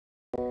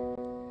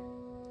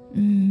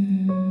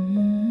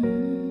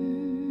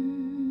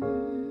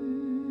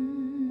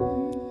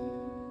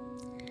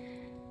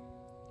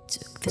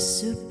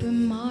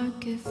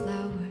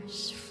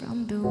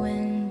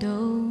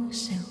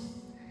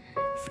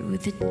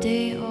with a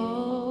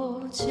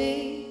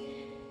𝗕𝗶𝗃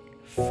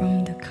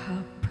from the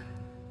cup.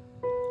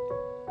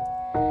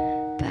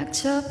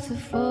 Backed up the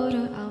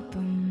photo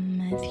album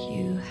that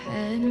you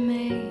had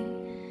made,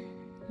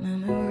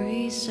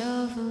 memories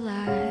of a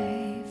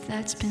life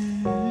that's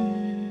been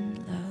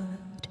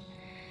loved.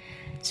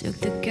 Took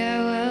the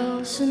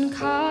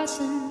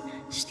𝗕𝗶𝗃𝗃𝗀 and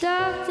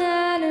stuffed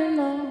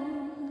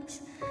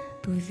animals,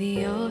 put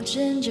the old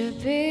ginger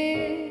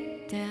beer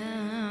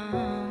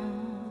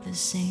down the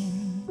sink.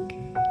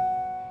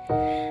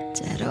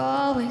 Dad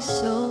always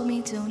told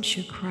me, don't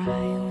you cry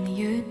when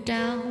you're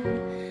down.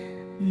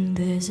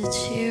 There's a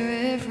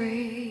tear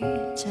every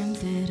time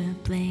that I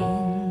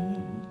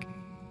blink.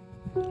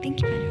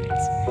 Thank you, Alex.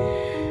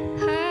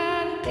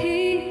 Heart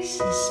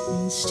pieces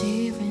and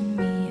steering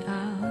me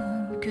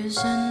up, 'cause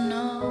I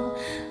know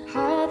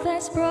heart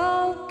that's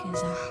broke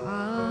is a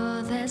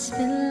heart that's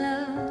been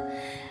loved.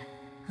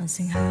 I'll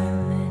sing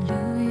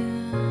hallelujah.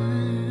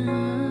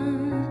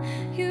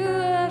 You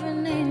are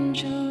an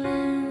angel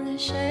in the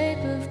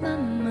shape of my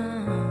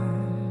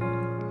mom.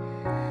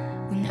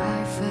 When I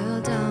fell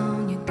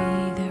down, you'd be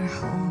there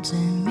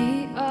holding me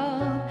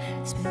up.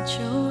 Spread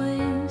your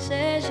wings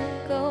as you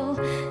go,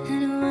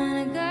 and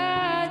when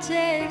God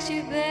takes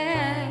you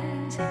back,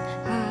 say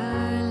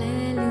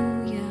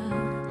hallelujah,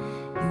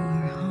 you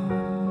are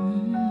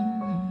home.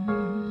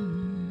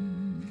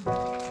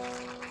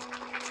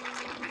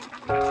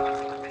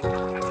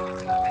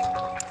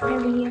 Hi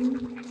Liam,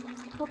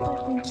 hope I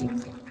thank you.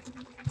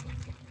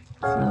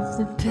 Fluff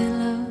the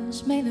pillows,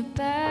 make the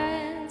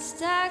bed,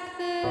 stack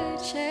the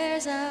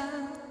chairs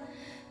out,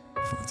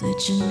 folded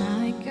your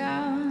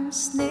nightgowns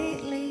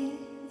neatly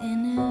in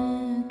a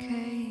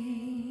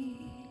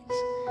case.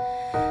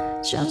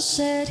 John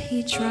said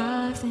he'd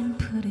drive and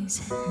put his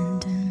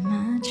hand on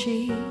my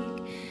cheek,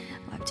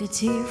 wiped a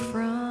tear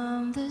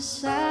from the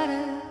side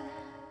of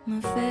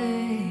my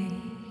face.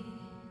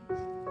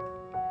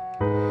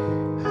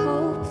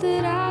 Hope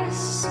that I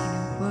see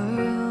the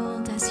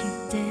world as you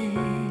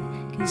did,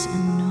 'cause I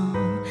know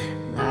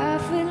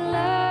life with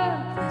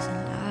love is a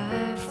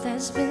life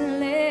that's been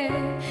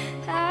lived.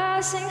 I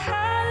sing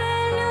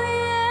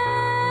hallelujah.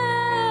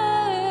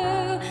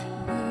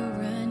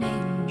 You're an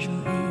angel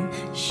in the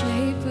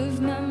shape of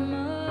my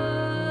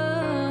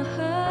mom.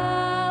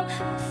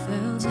 I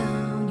fell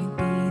down, you'd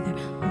be there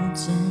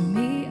holding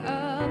me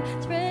up.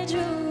 Spread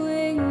your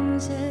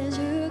wings as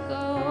you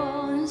go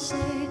and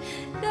say,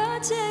 God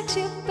takes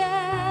you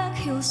back.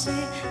 He'll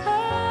say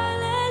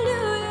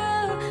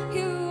hallelujah,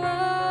 you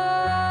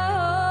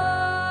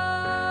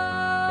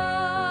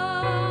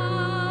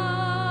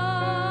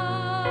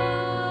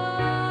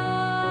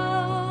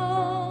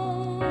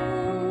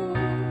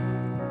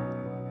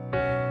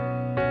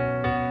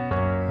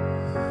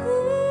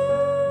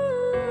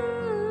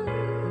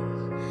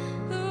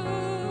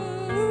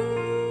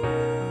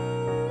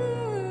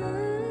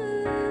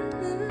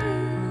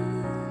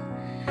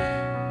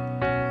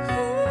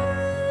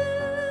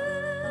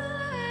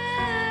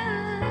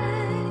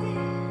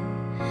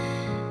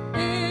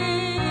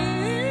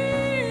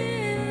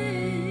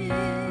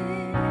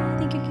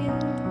Thank you,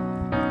 Kayla.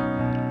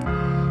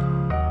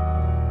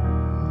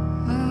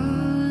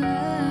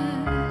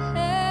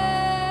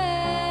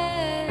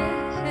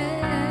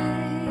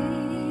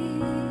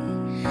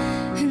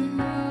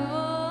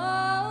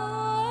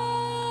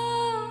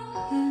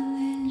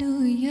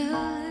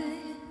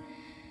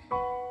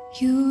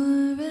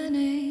 You were an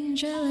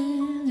angel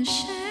in the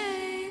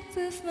shape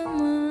of my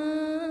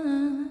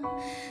mom.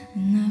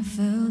 When I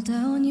fell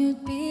down,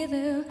 you'd be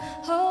there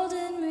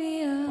holding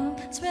me up.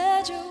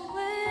 Spread your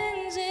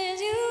wings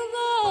as you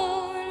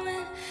go, and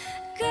when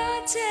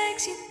God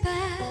takes you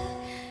back,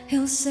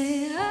 He'll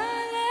say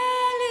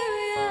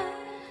hallelujah,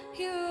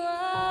 you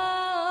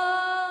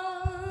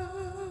are.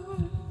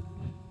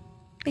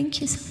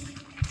 Thank you so much.